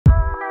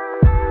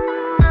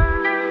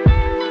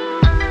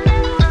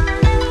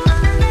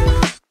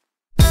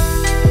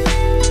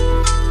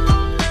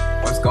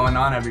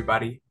on,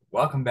 everybody?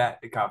 Welcome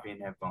back to Coffee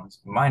and Headphones.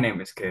 My name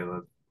is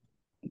Caleb.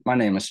 My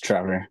name is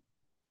Trevor.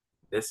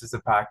 This is a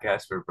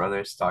podcast where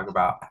brothers talk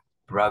about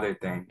brother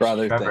things.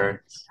 Brother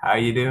Trevor, things. how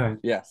you doing?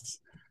 Yes.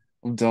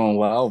 I'm doing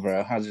well,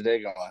 bro. How's your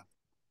day going?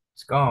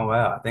 It's going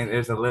well. I think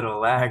there's a little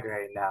lag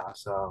right now,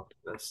 so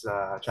let's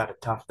try to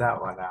tough that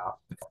one out.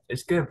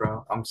 It's good,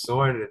 bro. I'm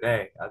sore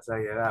today. I'll tell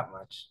you that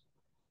much.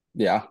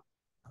 Yeah.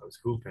 I was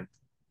hooping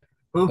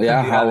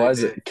Yeah, the how other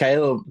was day. it?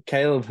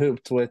 Caleb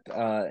hooped with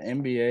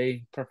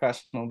NBA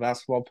professional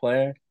basketball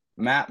player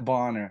Matt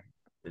Bonner.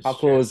 It's How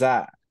cool true. is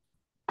that?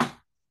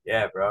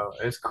 Yeah, bro.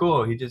 It's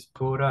cool. He just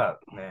pulled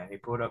up, man. He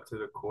pulled up to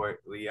the court.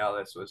 Lee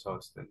Ellis was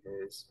hosting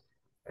his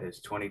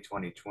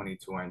 2020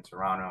 tour in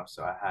Toronto,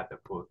 so I had to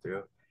pull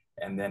through.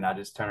 And then I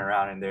just turn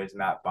around and there's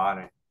Matt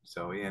Bonner.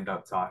 So we end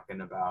up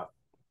talking about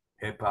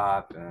hip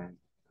hop, and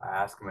I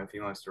ask him if he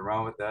wants to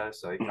run with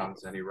us. So he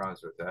comes and he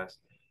runs with us.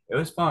 It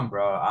was fun,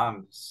 bro.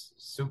 I'm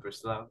super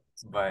slow,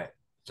 but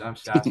jump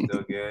shot's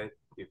still good.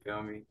 You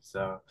feel me?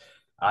 So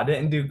I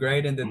didn't do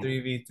great in the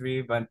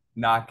 3v3, but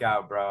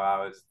knockout, bro. I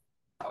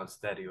was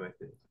steady with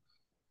it.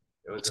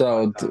 It was a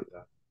fun So time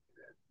though.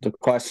 the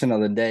question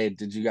of the day,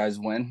 did you guys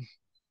win?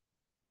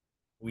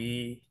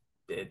 We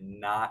did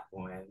not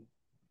win.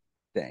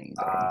 Dang.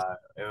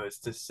 It was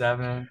to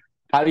seven.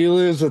 How do you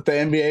lose with the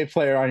NBA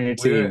player on your We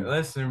team?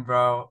 listen,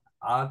 bro.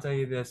 I'll tell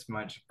you this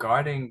much: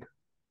 guarding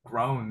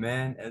grown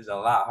men is a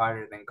lot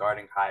harder than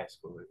guarding high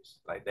schoolers.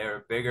 Like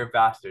they're bigger,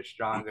 faster,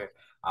 stronger.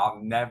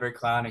 I'm never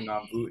clowning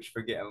on Booch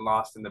for getting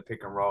lost in the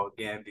pick and roll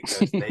again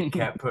because they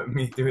kept putting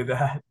me through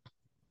that.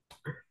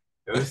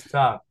 It was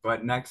tough,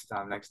 but next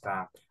time.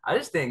 I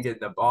just didn't get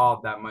the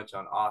ball that much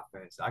on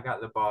offense. I got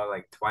the ball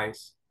like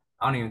twice.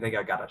 I don't even think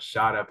I got a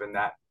shot up in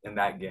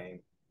that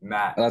game.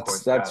 Matt, of That's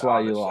course, that's got why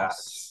all the you lost.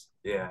 shots.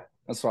 Yeah.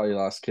 That's why you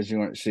lost because you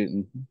weren't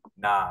shooting.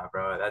 Nah,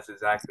 bro, that's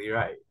exactly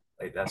right.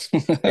 Like that's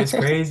it's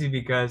crazy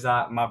because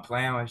my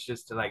plan was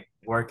just to like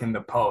work in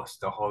the post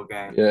the whole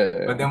game. But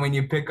Yeah. then when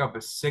you pick up a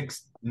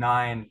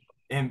 6'9"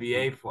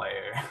 NBA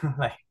player,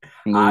 like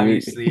You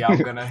obviously I'm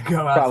gonna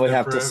go out to probably the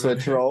have to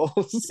switch perimeter.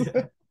 roles.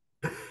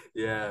 Yeah.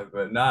 Yeah,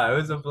 but nah, it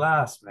was a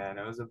blast, man.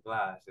 It was a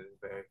blast. It was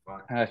very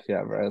fun. Heck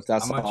yeah, bro. I'm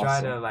That's gonna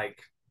try to awesome. like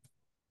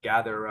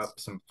gather up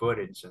some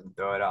footage and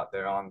throw it out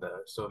there on the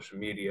social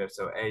media.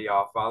 So, hey,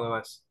 y'all, follow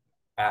us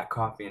at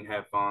Coffee and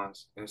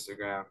Headphones,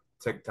 Instagram,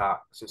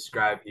 TikTok.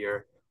 Subscribe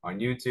here on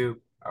YouTube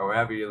or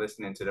wherever you're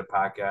listening to the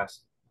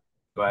podcast.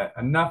 But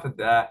enough of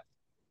that.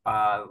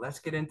 Let's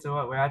get into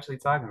what we're actually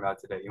talking about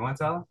today. You want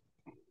to tell them?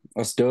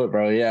 Let's do it,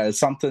 bro. Yeah, it's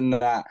something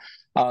that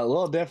a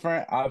little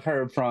different. I've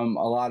heard from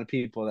a lot of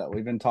people that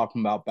we've been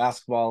talking about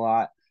basketball a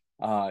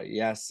lot.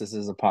 Yes, this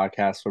is a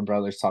podcast where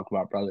brothers talk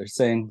about brothers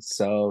things,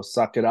 so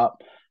suck it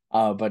up.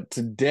 But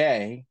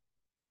today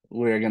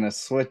we're gonna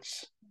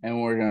switch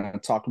and we're gonna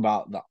talk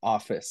about The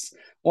Office,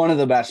 one of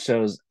the best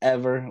shows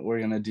ever. We're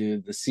gonna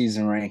do the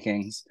season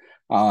rankings,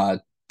 uh,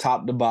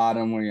 top to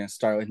bottom. We're gonna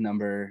start with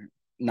number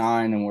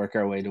nine and work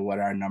our way to what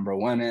our number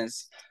one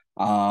is.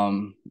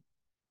 Um,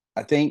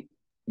 I think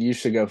you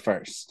should go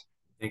first.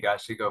 Think I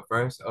should go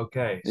first?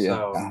 Okay, Yeah.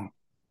 so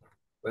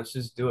let's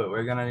just do it.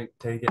 We're gonna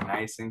take it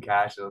nice and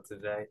casual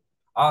today.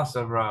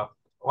 Also, bro,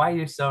 why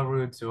you so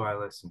rude to our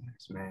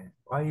listeners, man?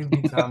 Why you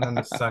be telling them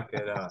to suck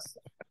it up?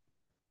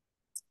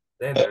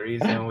 They're the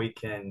reason we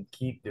can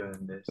keep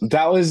doing this.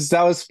 That was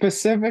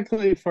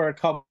specifically for a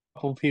couple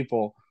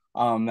people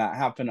that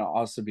happen to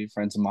also be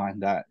friends of mine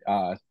that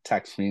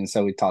text me and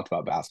so we talked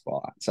about basketball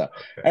a lot. So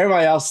Okay.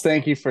 everybody else,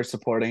 thank you for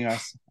supporting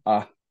us.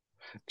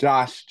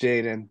 Josh,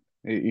 Jaden,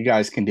 you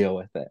guys can deal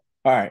with it.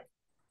 All right.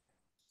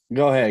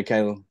 Go ahead,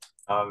 Caleb.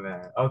 Oh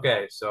man.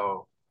 Okay,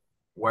 so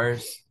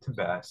worst to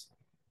best.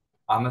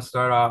 I'm gonna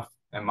start off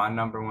in my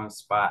number one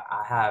spot.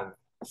 I have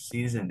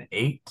season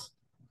eight.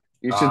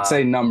 You should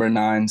say Um, number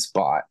nine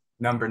spot.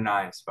 Number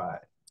nine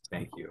spot.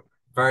 Thank you.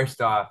 First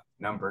off,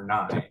 number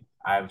nine.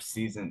 I have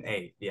season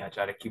eight. Yeah, I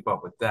try to keep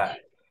up with that.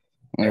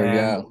 There we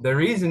And go. the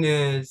reason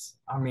is,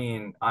 I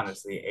mean,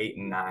 honestly, eight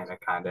and nine are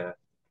kind of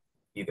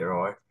either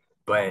or,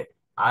 but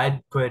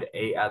I'd put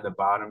eight at the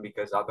bottom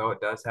because although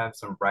it does have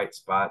some bright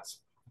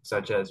spots,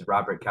 such as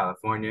Robert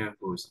California,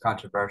 who's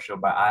controversial,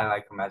 but I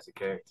like him as a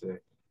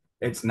character,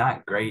 it's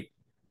not great.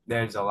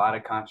 There's a lot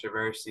of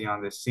controversy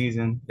on this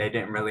season. They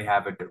didn't really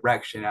have a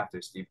direction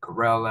after Steve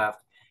Carell left.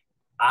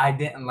 I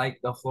didn't like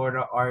the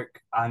Florida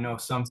arc. I know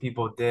some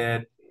people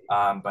did,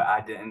 but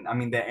I didn't. I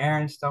mean, the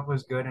Aaron stuff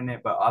was good in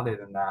it, but other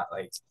than that,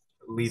 like,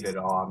 leave it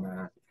all,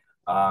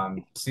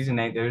 man. Season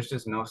eight, there's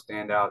just no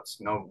standouts,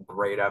 no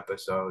great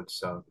episodes,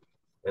 so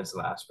it's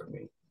last for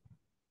me.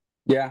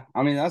 Yeah,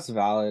 I mean that's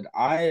valid.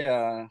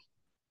 I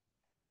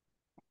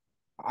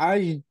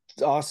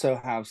also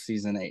have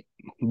season eight,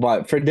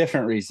 but for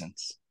different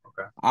reasons.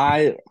 Okay.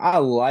 I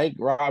like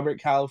Robert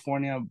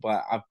California,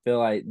 but I feel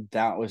like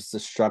that was the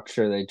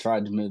structure they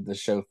tried to move the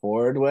show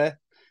forward with,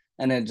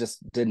 and it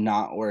just did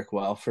not work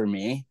well for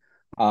me.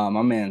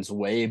 My man's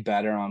way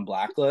better on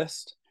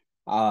Blacklist.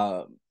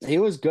 He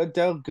was good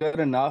though, good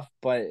enough,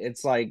 but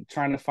it's like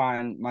trying to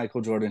find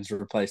Michael Jordan's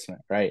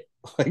replacement, right?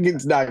 Like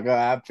it's not gonna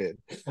happen.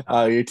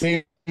 Uh, Your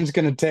team's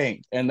gonna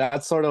tank, and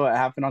that's sort of what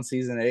happened on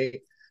season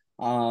 8.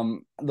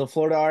 The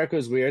Florida arc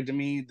was weird to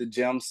me. The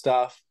gym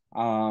stuff,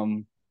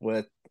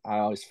 with I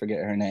always forget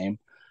her name.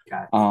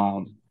 Kathy.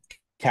 Um,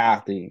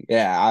 Kathy.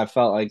 Yeah, I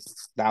felt like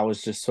that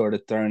was just sort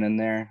of thrown in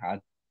there. I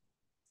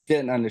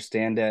didn't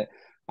understand it.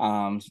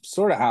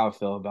 Sort of how I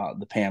feel about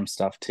the Pam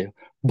stuff too,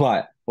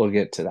 but we'll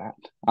get to that.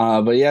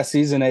 But yeah,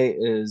 season 8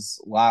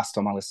 is last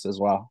on my list as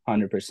well,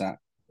 100%.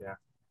 Yeah,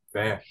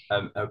 fair.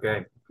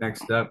 Okay,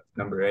 next up,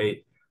 number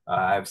 8.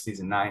 I have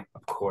season 9,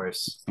 of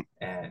course,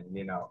 and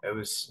it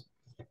was.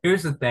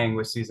 Here's the thing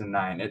with season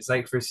 9. It's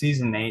like for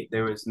season 8,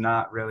 there was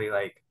not really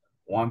like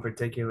one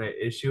particular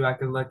issue I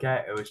could look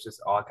at. It was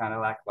just all kind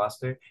of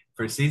lackluster.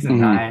 For season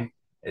Mm-hmm. 9,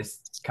 it's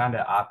kind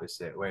of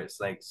opposite, where it's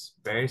like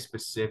very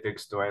specific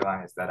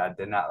storylines that I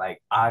did not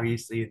like.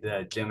 Obviously,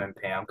 the Jim and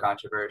Pam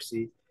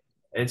controversy.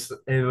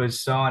 It was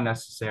so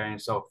unnecessary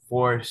and so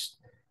forced.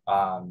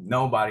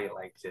 Nobody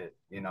liked it.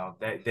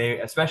 They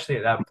especially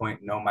at that point,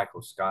 no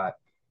Michael Scott.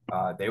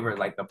 They were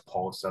like the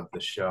pulse of the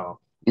show,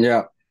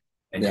 Yeah,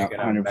 and you're yeah,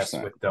 gonna mess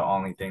 100%. with the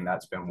only thing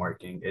that's been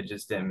working. It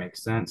just didn't make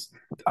sense.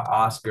 The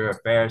Oscar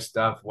affair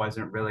stuff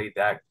wasn't really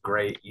that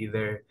great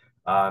either.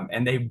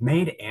 And they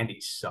made Andy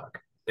suck.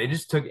 They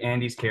just took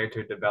Andy's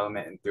character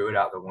development and threw it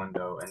out the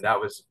window, and that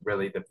was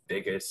really the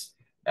biggest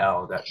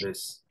L that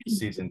this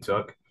season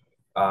took.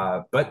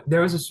 But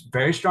there was a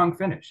very strong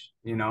finish,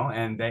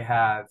 and they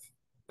have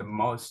the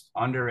most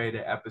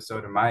underrated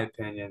episode, in my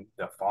opinion,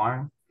 The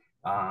Farm.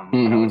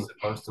 When it was Mm-hmm.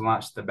 supposed to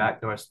launch the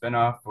backdoor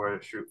spinoff for the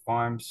Shroot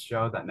Farms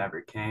show that never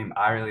came.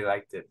 I really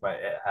liked it, but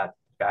it had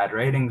bad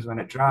ratings when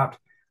it dropped.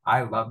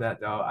 I love that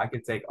though. I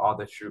could take all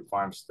the Shroot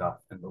Farm stuff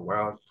in the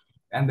world.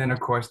 And then, of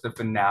course, the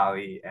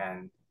finale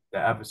and the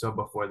episode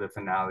before the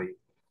finale.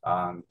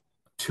 Um,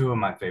 Two of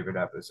my favorite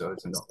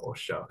episodes in the whole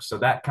show. So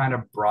that kind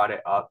of brought it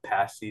up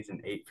past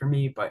season 8 for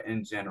me, but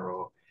in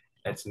general,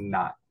 it's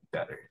not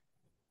better.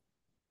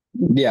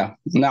 Yeah,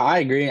 no, I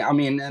agree. I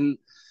mean, and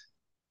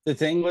the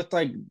thing with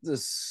like the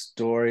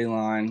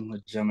storyline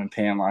with Jim and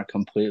Pam, I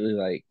completely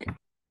like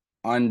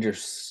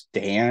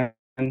understand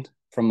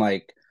from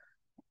like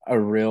a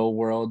real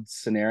world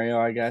scenario,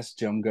 I guess.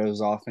 Jim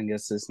goes off and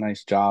gets this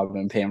nice job,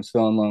 and Pam's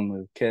feeling lonely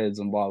with kids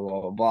and blah,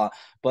 blah, blah, blah.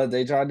 But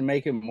they tried to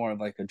make it more of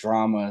like a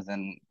drama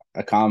than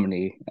a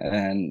comedy.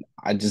 And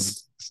I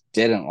just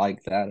didn't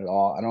like that at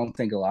all. I don't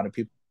think a lot of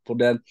people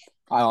did.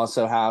 I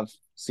also have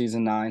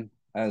season 9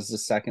 as the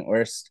second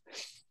worst,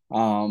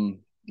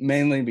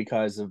 mainly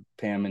because of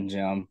Pam and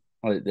Jim.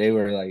 Like, they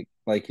were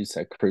like you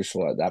said,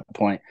 crucial at that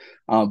point.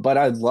 But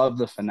I love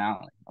the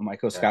finale.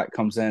 Michael Yeah, Scott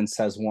comes in,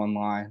 says one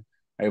line,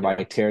 yeah,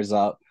 everybody tears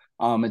up.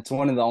 It's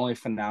one of the only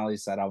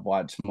finales that I've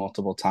watched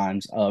multiple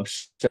times of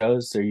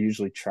shows. They're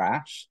usually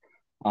trash.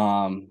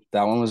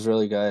 That one was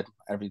really good.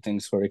 Everything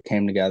sort of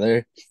came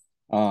together.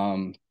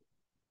 Um,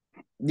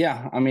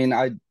 yeah, I mean,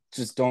 I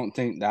just don't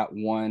think that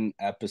one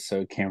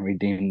episode can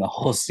redeem the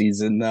whole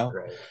season, though.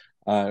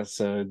 right.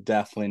 So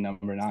definitely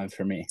number 9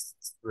 for me.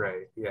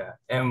 Right, yeah.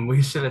 And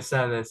we should have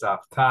said this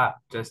off top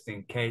just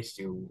in case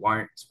you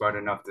weren't smart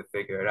enough to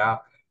figure it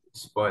out.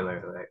 Spoiler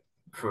alert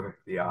for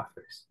The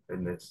Office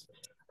in this.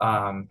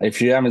 Um,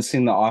 If you haven't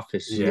seen The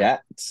Office yeah,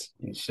 yet,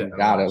 you you shouldn't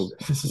watch gotta,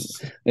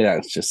 this. yeah,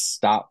 just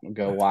stop and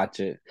go watch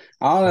it.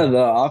 I don't know.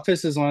 The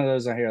Office is one of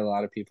those I hear a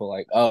lot of people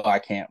like, oh, I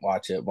can't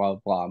watch it, blah,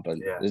 blah, but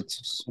Yeah. it's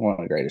just one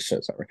of the greatest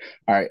shows ever.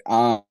 All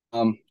right.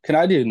 Can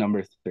I do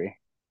number 3?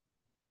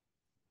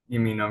 You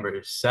mean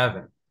number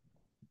 7?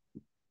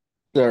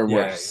 Or Yeah,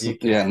 worse. you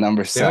Yeah, can.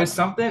 number There was 7.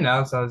 something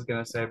else I was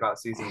gonna say about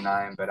season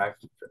 9, but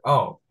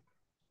oh,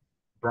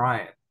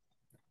 Brian,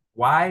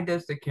 why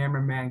does the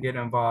cameraman get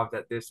involved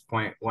at this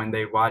point when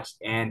they watched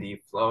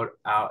Andy float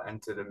out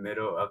into the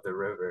middle of the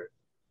river?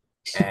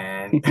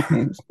 And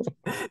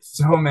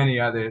so many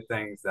other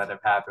things that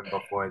have happened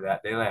before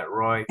that. They let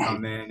Roy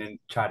come in and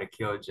try to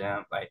kill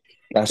Jim. Like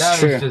That's that was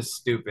true. just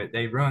stupid.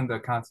 They ruined the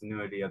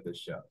continuity of the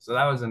show. So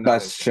that was another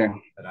That's thing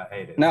true. that I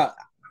hated. Now,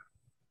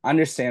 I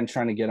understand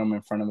trying to get them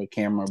in front of a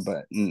camera,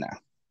 but no.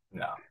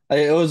 No,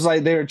 It was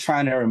like they were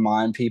trying to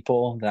remind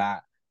people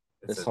that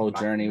it's this a whole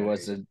journey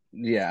was documentary.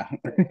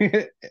 a,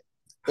 yeah.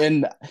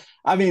 And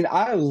I mean,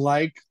 I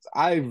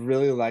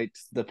really liked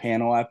the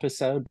panel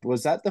episode.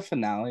 Was that the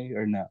finale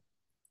or no?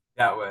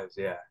 That was,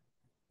 yeah,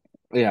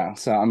 Yeah.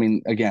 So I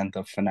mean, again,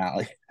 the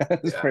finale.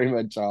 That's yeah, pretty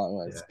much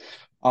all it yeah.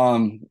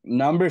 was.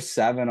 Number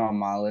 7 on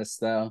my list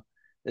though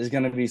is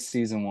gonna be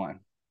season 1.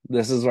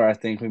 This is where I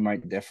think we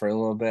might differ a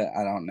little bit.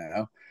 I don't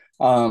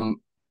know.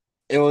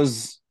 It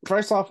was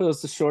first off, it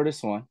was the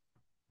shortest one.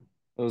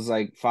 It was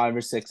like 5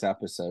 or 6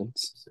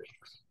 episodes.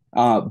 Six.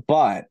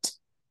 But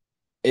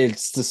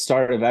it's the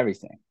start of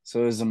everything.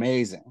 So it was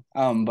amazing.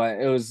 But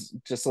it was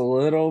just a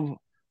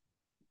little,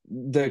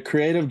 the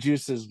creative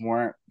juices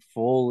weren't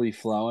fully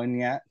flowing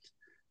yet.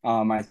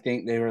 I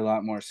think they were a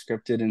lot more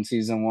scripted in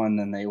season 1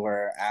 than they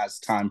were as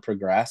time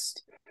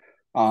progressed.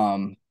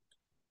 Um,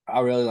 I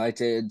really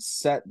liked it. It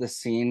set the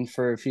scene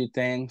for a few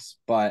things,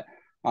 but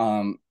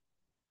um,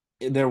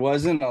 there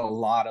wasn't a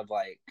lot of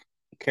like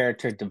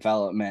character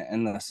development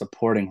in the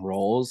supporting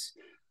roles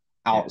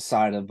Yeah,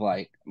 outside of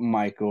like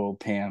Michael,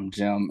 Pam,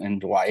 Jim, and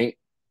Dwight,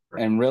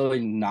 right, and really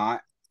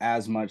not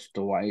as much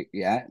Dwight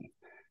yet.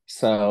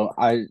 So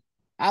I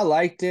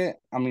liked it.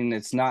 I mean,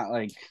 it's not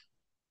like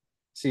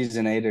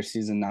season 8 or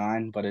season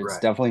 9, but it's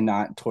right, definitely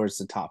not towards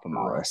the top of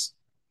my right. list.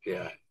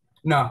 Yeah.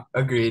 No,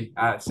 agreed.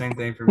 Same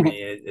thing for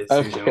me. It's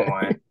season Okay.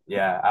 one.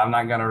 Yeah, I'm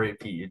not gonna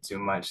repeat you too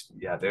much.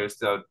 Yeah, they're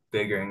still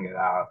figuring it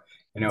out,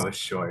 and it was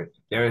short.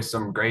 There was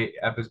some great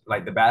episodes,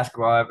 like the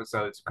basketball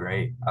episode's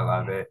great. I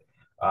love it.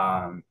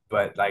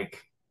 But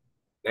like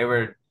they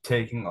were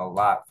taking a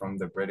lot from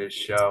the British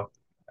show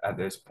at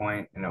this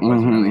point, and it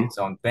wasn't really Mm-hmm. its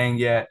own thing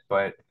yet.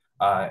 But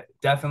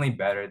definitely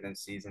better than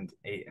seasons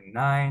 8 and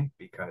 9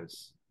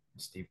 because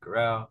Steve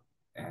Carell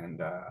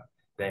and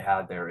they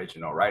had their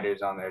original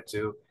writers on there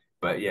too.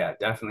 But yeah,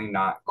 definitely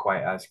not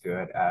quite as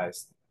good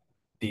as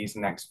these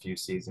next few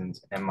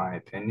seasons, in my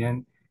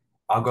opinion.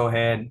 I'll go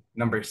ahead.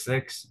 Number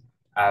 6,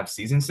 I have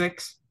season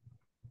 6.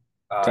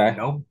 Okay.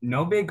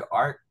 No big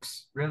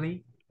arcs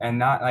really, and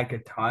not like a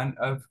ton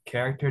of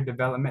character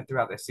development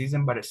throughout the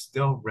season, but it's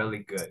still really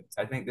good.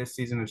 I think this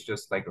season was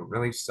just like a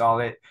really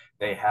solid.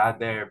 They had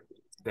their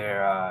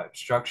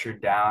structure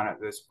down at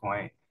this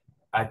point.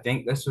 I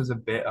think this was a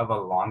bit of a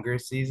longer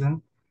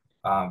season,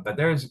 but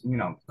there's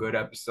good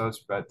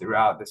episodes. But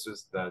throughout, this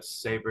was the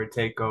Saber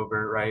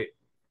takeover, right?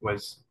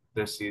 Was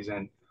this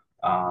season,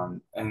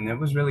 and it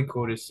was really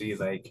cool to see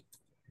like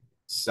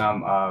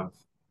some of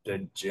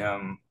the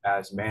gym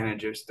as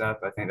manager stuff.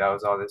 I think that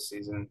was all this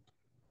season.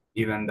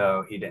 Even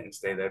though he didn't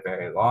stay there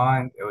very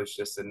long, it was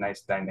just a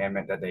nice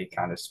dynamic that they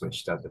kind of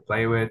switched up to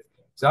play with.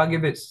 So I'll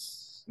give it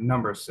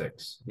number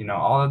 6.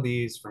 All of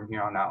these from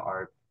here on out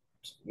are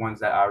ones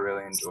that I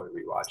really enjoy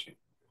rewatching.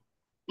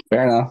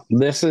 Fair enough.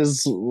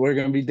 We're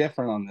gonna be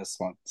different on this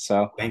one.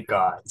 So Thank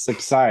God. it's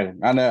exciting.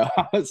 I know.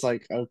 I was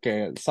like,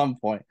 okay, at some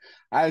point.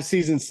 I have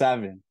season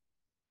 7.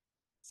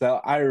 So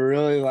I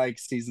really like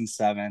season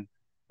 7.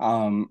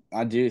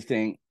 I do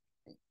think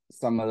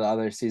some of the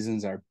other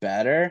seasons are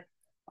better.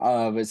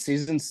 But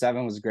season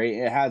 7 was great.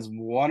 It has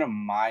one of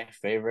my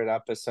favorite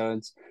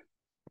episodes,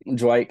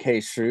 Dwight K.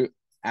 Schrute,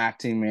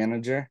 acting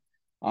manager.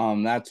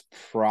 That's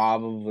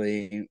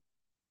probably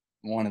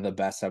one of the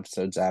best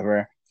episodes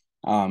ever.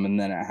 And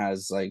then it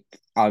has like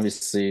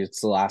obviously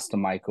it's the last of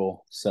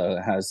Michael, so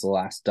it has the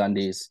last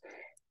Dundies.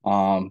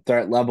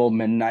 Threat level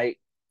midnight.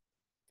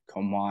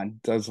 Come on,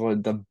 that's one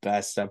of the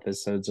best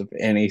episodes of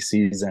any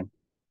season.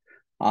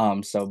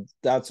 So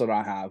that's what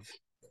I have.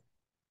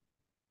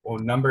 Well,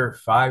 number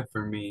 5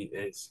 for me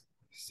is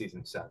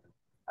season 7.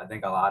 I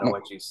think a lot of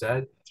what you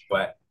said,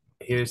 but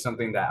here's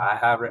something that I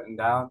have written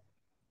down.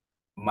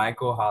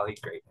 Michael Holly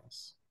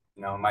greatness.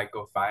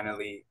 Michael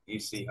finally, you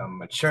see him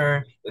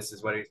mature. This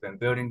is what he's been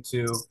building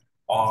to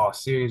all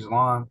series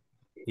long.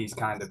 He's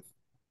kind of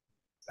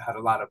had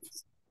a lot of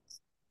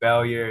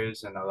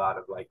failures and a lot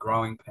of like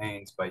growing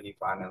pains, but he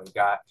finally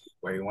got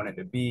where he wanted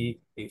to be.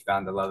 He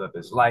found the love of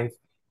his life.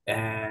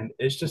 And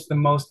it's just the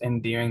most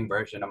endearing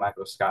version of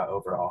Michael Scott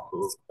overall,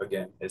 who,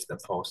 again, is the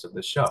pulse of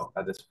the show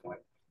at this point.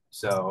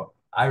 So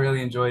I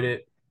really enjoyed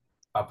it.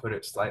 I'll put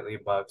it slightly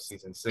above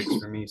season 6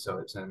 for me. So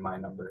it's in my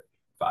number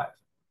 5.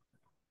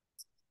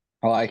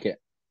 I like it.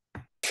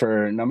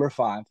 For number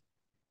 5,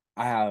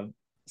 I have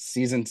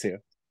season 2.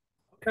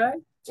 Okay.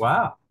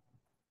 Wow.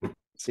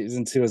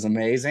 Season 2 is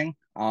amazing.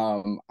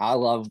 I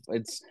love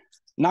it's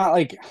not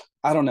like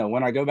I don't know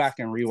when I go back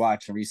and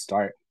rewatch and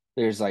restart.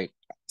 There's like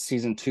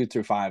season 2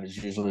 through 5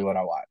 is usually what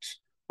I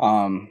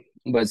watch.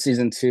 But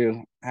season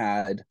 2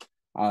 had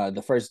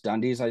the first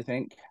Dundies, I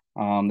think.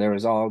 There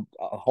was a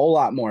whole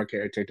lot more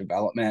character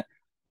development.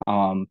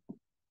 Um,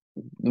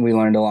 we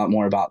learned a lot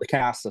more about the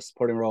cast, the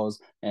supporting roles,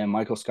 and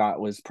Michael Scott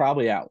was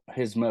probably at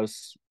his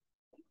most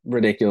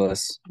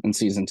ridiculous in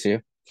season 2.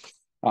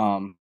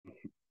 Um,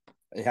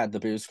 it had the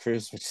booze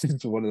cruise, which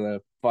is one of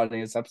the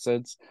funniest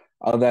episodes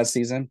of that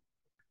season.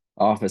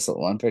 Office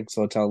Olympics,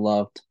 which I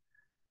loved.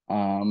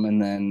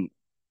 And then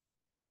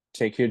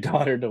Take Your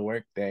Daughter to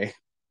Work Day,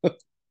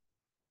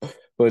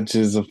 which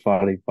is a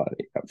funny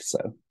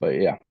episode. But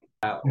yeah.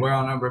 We're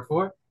on number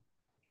 4.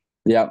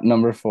 Yep,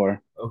 number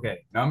 4. Okay.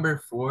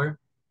 Number 4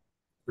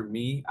 for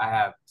me, I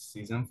have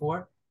season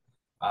 4.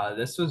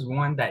 This was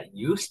one that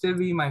used to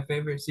be my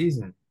favorite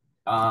season.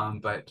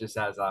 But just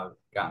as I've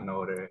gotten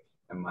older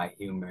and my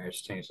humor has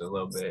changed a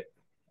little bit,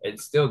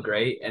 it's still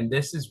great. And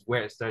this is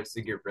where it starts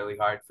to get really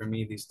hard for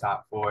me. These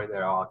top 4,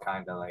 they're all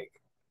kind of like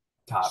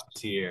top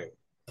tier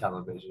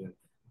television.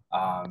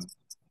 Um,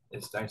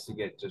 it starts to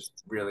get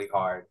just really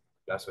hard.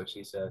 That's what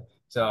she said.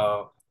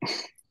 So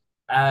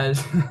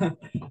as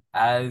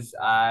as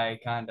I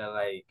kind of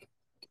like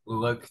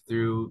look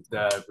through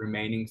the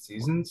remaining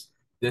seasons,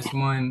 this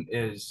one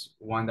is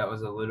one that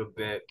was a little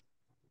bit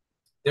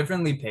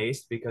differently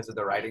paced because of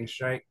the writing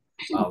strike.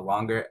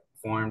 Longer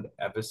formed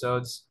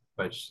episodes,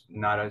 but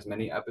not as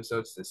many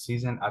episodes this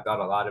season. I thought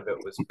a lot of it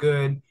was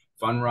good.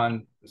 Fun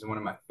Run was one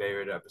of my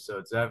favorite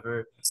episodes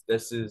ever.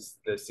 This is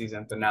the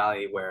season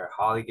finale where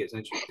Holly gets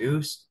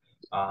introduced.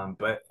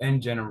 But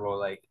in general,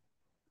 like,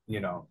 you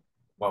know,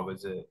 what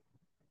was it?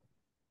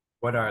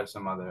 What are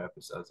some other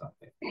episodes on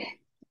there?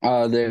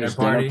 Dinner There's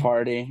Dinner Party,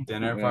 Party.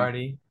 Dinner Yeah.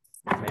 Party,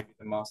 maybe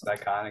the most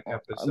iconic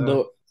episode.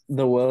 The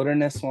the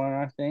Wilderness one,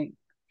 I think,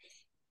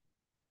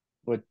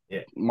 with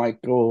Yeah,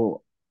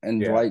 Michael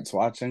and yeah, Dwight's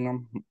watching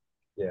them.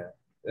 yeah.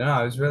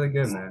 No, it was really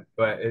good, man.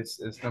 But it's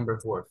number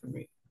four for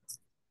me.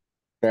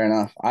 Fair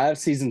enough. I have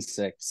season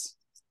 6.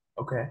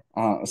 Okay.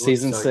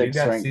 Season So you 6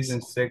 got ranks.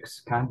 season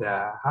six kind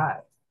of high.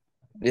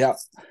 Yep.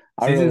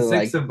 I Season really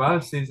six like.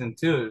 above season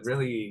two is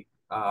really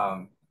a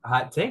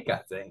hot take, I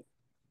think.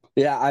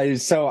 Yeah, I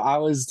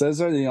was those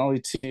are the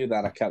only two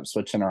that I kept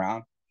switching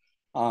around.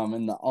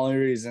 And the only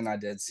reason I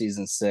did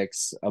season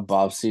 6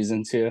 above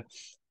season 2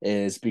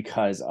 is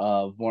because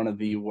of one of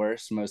the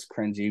worst, most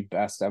cringy,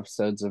 best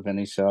episodes of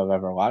any show I've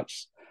ever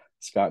watched,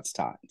 Scott's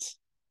Tots.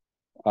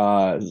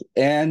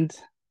 And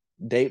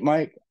Date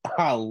Mike.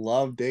 I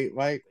love Date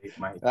Mike. Hey,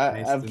 Mike, That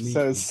nice to meet you.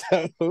 episode's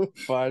so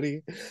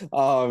funny.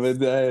 And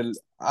then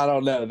I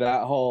don't know,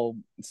 that whole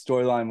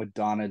storyline with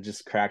Donna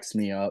just cracks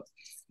me up.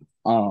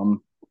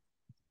 Um,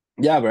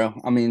 yeah, bro.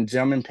 I mean,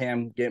 Jim and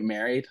Pam get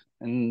married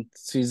in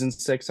season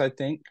 6, I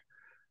think.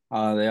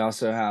 They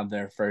also have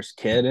their first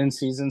kid in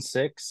season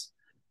 6.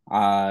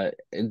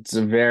 It's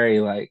a very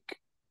like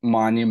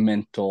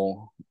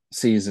monumental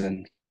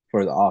season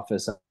for The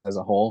Office as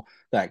a whole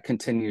that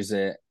continues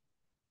it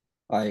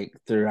like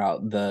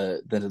throughout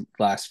the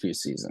last few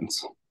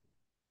seasons.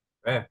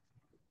 Yeah,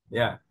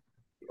 yeah.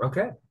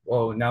 Okay.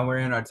 Well, now we're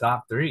in our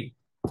top three.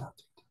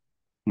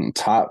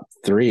 Top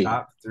 3.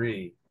 Top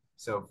three.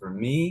 So for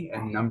me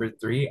and number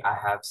three, I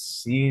have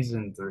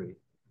season three.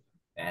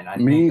 And I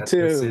think Me that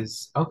this too.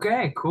 is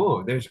okay,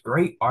 cool. There's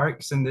great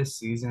arcs in this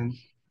season.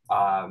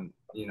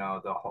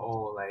 The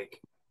whole like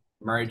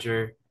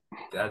merger,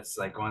 that's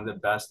like one of the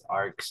best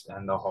arcs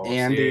in the whole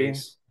Andy.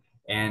 series.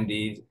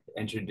 Andy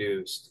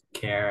introduced.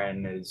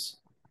 Karen is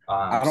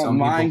I don't some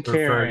people mind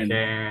prefer Karen.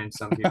 Karen,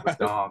 some people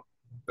don't,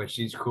 but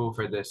she's cool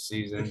for this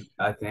season,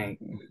 I think.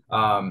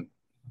 Um,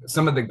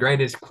 some of the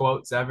greatest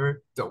quotes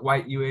ever, the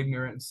white you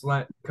ignorant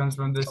slut comes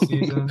from this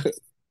season.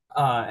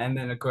 And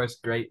then of course,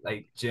 great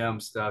like Jim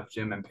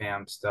and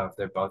Pam stuff.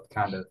 They're both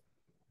kind of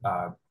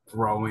uh,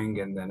 growing,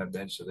 and then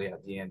eventually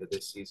at the end of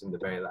this season, the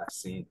very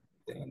last scene,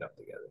 they end up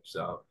together.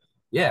 So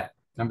yeah,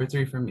 number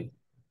three for me.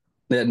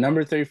 Yeah,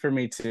 number 3 for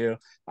me too.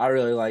 I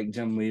really like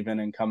Jim leaving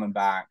and coming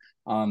back.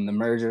 The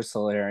merger's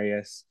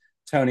hilarious.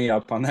 Tony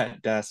up on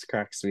that desk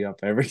cracks me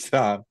up every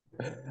time.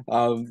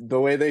 The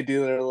way they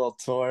do their little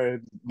tour,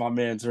 my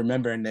man's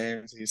remembering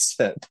names. He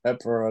said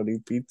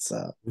pepperoni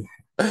pizza,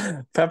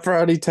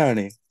 pepperoni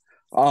Tony.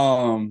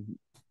 I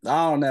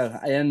don't know.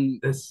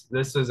 And This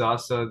was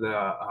also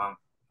the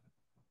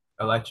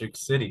Electric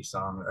City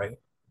song, right?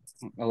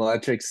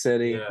 Electric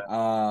City,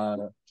 Yeah.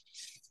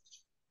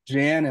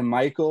 Jan and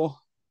Michael.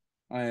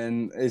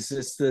 And is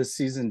this the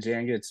season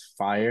Jan gets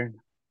fired?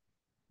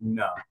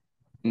 No.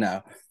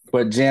 No,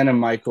 but Jan and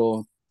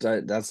Michael.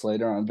 That's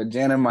later on. But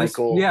Jan and This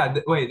Michael, yeah.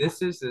 Wait.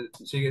 This is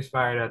she gets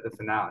fired at the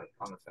finale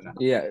on the finale.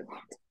 yeah,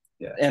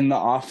 Yeah. in the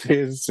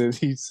office. And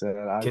he said,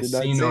 "I did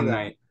not Casino say that."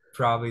 Night,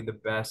 probably the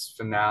best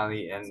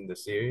finale in the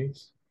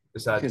series,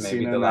 besides maybe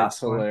Casino the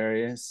Night's last one.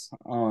 hilarious.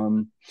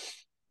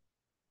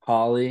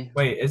 Holly,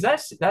 Wait, is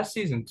that's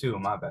season two?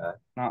 My bad.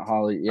 not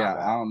Holly. My Yeah, I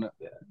bad. don't know.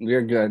 Yeah,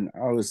 You're good.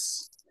 I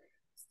was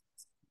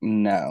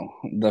no.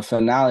 The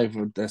finale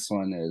for this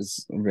one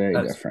is very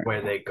that's different.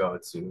 where they go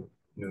to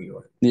New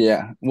York.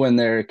 Yeah, when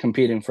they're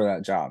competing for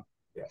that job.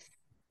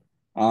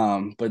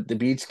 Yeah. But the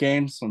beach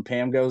games when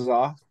Pam goes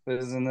off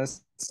is in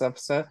this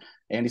episode.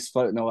 Andy's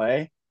floating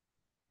away.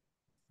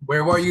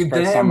 Where were you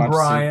First time then, I've seen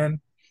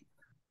Brian?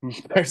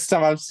 First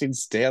time I've seen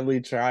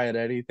Stanley try at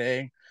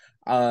anything.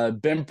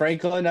 Ben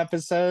Franklin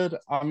episode.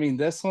 I mean,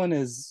 this one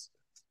is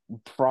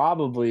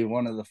probably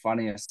one of the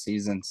funniest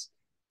seasons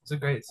It's a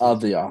great of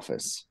season. The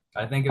Office.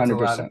 I think it's a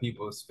lot of 100%.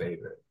 people's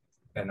favorite,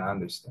 and I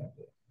understand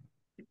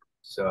it.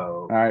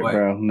 So, All right, what,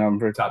 bro.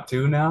 Number top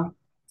two now?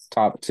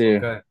 top 2.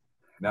 Okay.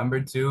 Number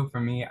two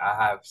for me, I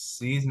have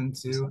season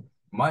two,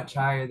 much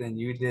higher than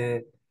you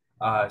did.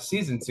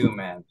 Season two,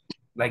 man.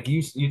 Like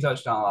you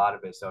touched on a lot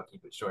of it, so I'll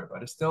keep it short,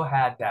 but it still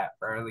had that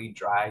early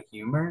dry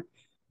humor,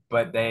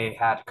 but they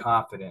had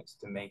confidence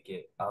to make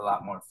it a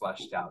lot more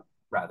fleshed out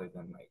rather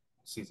than like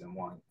season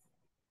one.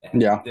 And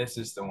Yeah. this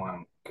is the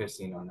one,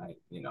 Casino Night,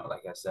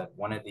 like I said,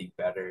 one of the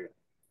better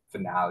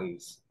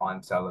finales on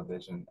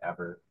television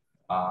ever.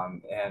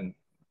 And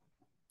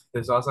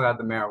there's also got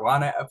the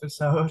marijuana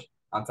episode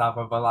on top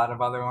of a lot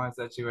of other ones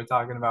that you were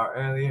talking about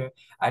earlier.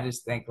 I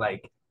just think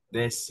like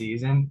this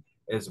season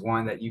is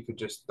one that you could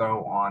just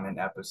throw on an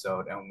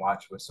episode and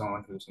watch with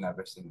someone who's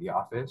never seen The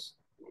Office.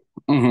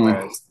 Mm-hmm.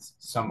 Whereas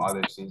some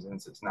other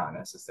seasons, it's not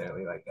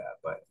necessarily like that.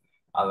 But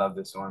I love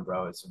this one,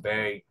 bro. It's a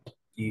very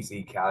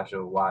easy,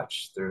 casual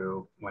watch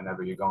through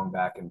whenever you're going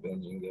back and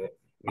binging it.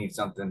 Need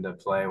something to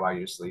play while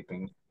you're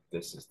sleeping.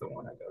 This is the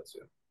one I go to.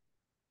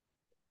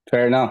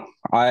 Fair enough.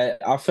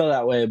 I feel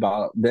that way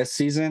about this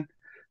season,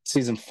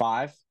 season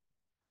 5.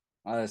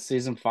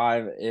 Season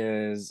 5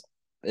 is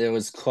it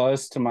was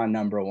close to my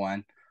number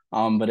one.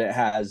 but it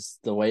has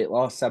the weight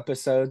loss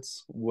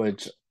episodes,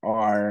 which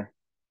are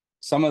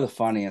some of the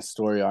funniest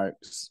story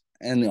arcs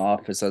in The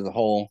Office as a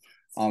whole.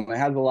 It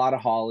has a lot of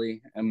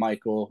Holly and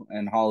Michael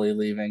and Holly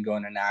leaving,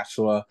 going to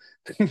Nashua.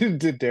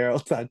 Did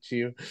Daryl touch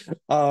you?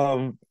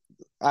 Um,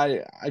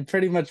 I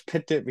pretty much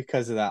picked it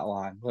because of that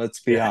line. Let's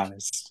be Yeah.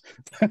 honest.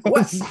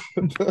 What?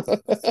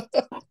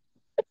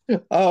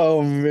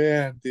 Oh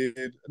man,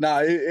 dude. No,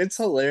 it's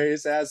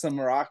hilarious. It has some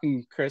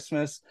Moroccan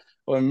Christmas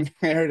when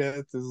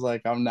Meredith is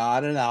like, I'm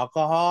not an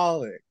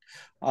alcoholic.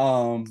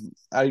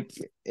 I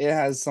it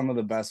has some of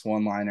the best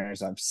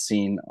one-liners I've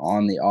seen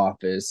on The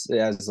Office. It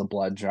has a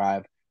blood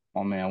drive.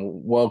 Oh man,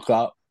 woke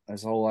up,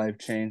 his whole life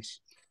changed.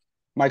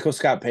 Michael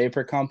Scott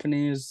Paper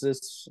Company is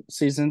this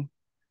season.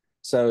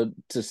 So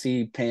to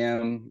see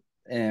Pam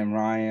and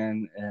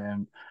Ryan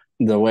and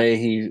the way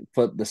he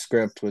flipped the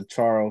script with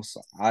Charles,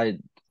 I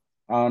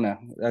don't know.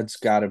 That's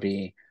got to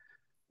be.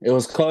 It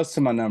was close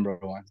to my number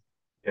one.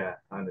 Yeah,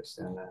 I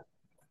understand that.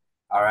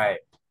 All right.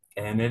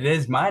 And it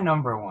is my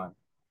number one,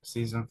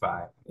 season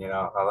five. You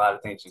know, a lot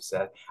of things you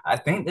said. I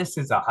think this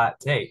is a hot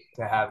take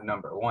to have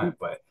number one,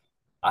 but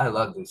I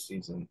love this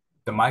season.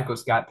 The Michael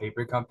Scott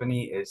Paper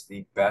Company is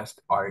the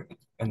best arc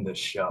in the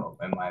show,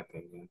 in my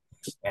opinion.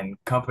 And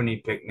Company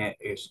Picnic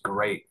is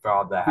great for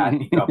all the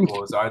happy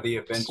couples, are the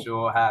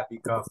eventual happy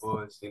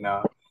couples, you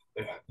know,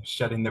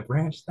 shutting the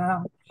branch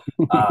down.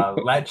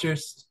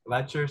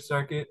 Lecture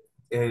Circuit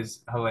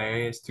is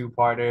hilarious,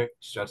 two-parter,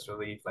 stress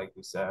relief, like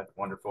you said,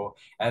 wonderful.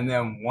 And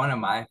then one of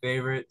my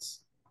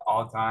favorites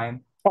all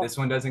time, this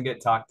one doesn't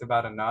get talked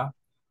about enough,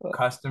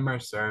 Customer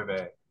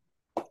Survey.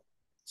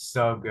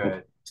 So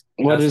good.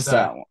 What That's is the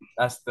that one?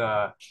 that's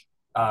the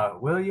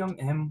William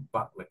M.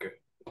 Buttlicker.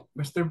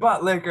 Mr.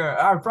 Buttlicker,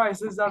 our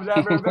prices have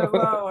never been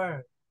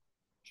lower.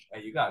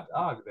 Hey, you got a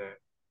dog there.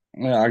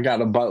 Yeah, I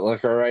got a butt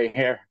liquor right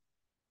here.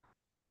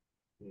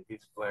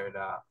 He's flared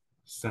out.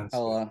 Sensitive.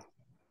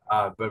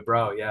 Hello. But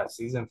bro, yeah,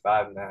 season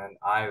five, man,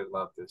 I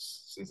love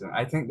this season.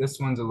 I think this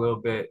one's a little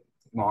bit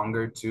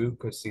longer too,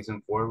 because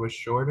season four was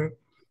shorter.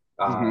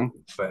 Hmm.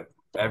 But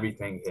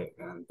everything hit,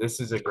 man. This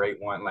is a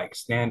great one. Like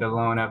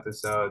standalone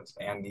episodes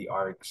and the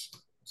arcs,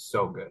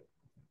 so good.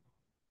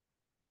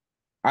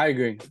 I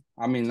agree.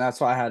 I mean, that's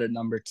why I had it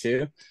number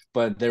two,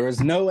 but there was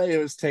no way it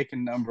was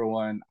taking number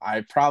one.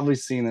 I probably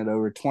seen it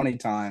over 20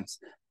 times,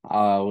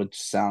 which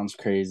sounds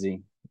crazy.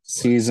 What?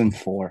 Season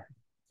four.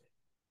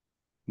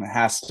 It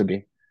has to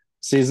be.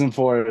 Season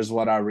four is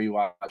what I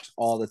rewatch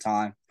all the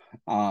time.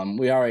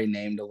 We already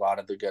named a lot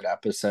of the good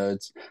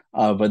episodes,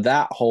 but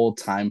that whole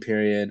time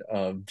period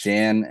of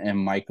Jan and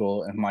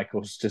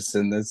Michael's just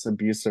in this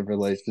abusive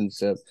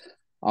relationship,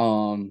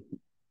 um,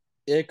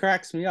 it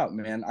cracks me up,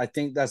 man. I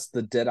think that's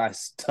the Did I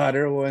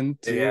Stutter one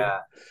too, Yeah,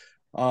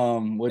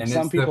 which and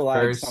some people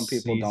like, some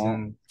people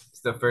don't.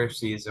 It's the first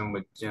season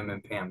with Jim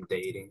and Pam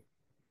dating.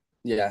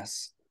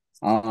 Yes,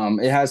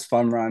 it has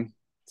Fun Run,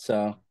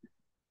 so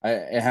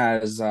it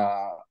has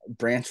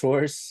Branch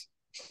Wars,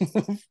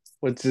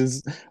 which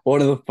is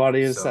one of the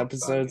funniest So funny.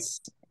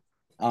 episodes.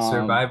 Um,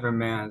 Survivor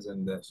Man's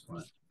in this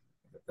one,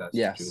 if that's what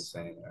you were yes,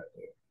 saying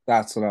earlier.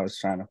 that's what I was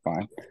trying to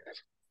find.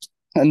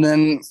 And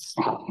then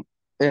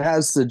it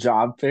has the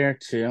job fair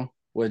too,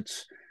 which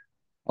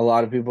a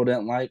lot of people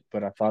didn't like,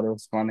 but I thought it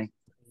was funny.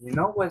 You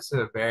know what's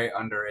a very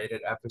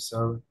underrated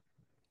episode?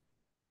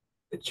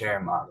 The chair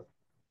model.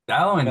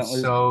 That one's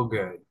Bentley's so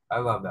good. I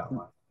love that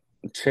one.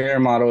 chair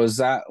model, is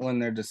that when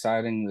they're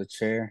deciding the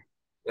chair?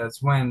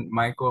 That's when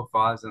Michael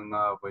falls in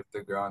love with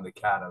the girl in the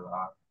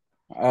catalog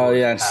Oh who had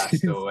yeah, passed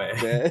she's away.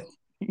 dead.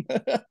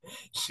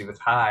 She was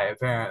high,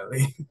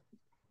 apparently.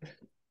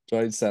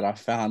 Joy said I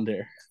found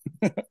her.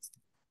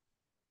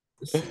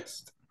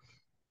 Deceased.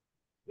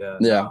 Yeah,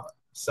 Yeah, no,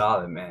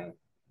 solid, man.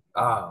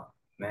 Oh,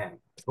 man.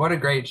 What a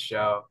great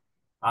show.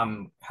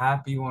 I'm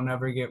happy we'll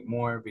never get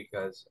more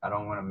because I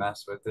don't want to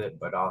mess with it,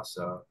 but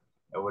also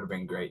it would have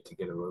been great to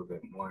get a little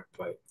bit more.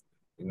 But,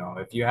 you know,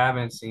 if you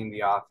haven't seen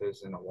The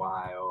Office in a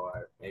while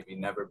or maybe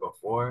never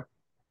before,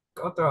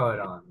 go throw it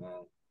on,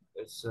 man.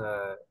 It's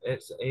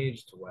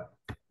aged well.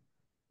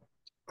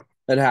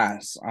 it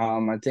has.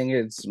 I think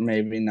it's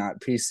maybe not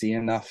PC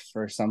enough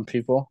for some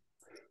people.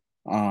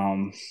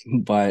 Um,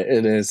 but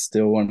it is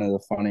still one of the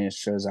funniest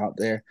shows out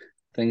there.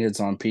 I think it's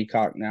on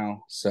Peacock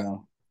now.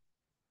 So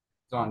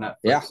It's on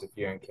yeah, Netflix if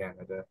you're in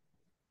Canada.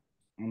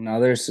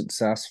 another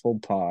successful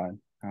pod.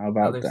 How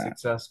about Another that?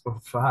 successful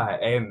fight.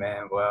 Hey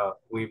man, well,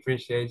 we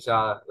appreciate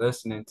y'all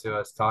listening to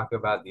us talk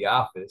about The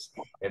Office.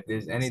 If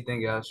there's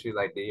anything else you'd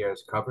like to hear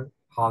us cover,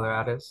 holler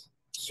at us,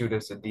 shoot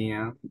us a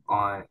DM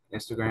on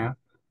Instagram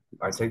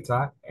or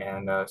TikTok,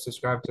 and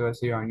subscribe to us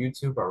here on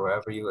YouTube or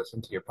wherever you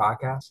listen to your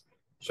podcast.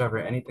 Trevor,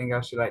 anything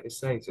else you'd like to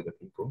say to the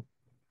people?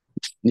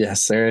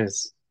 Yes, there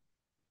is.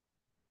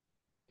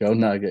 Go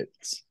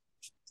Nuggets.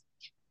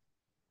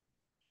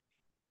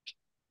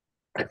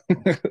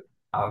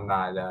 I'm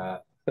not, I'll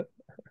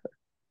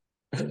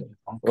cut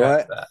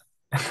What? that.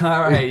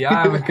 All right, y'all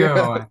have a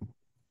good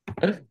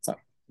one.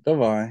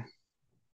 Goodbye.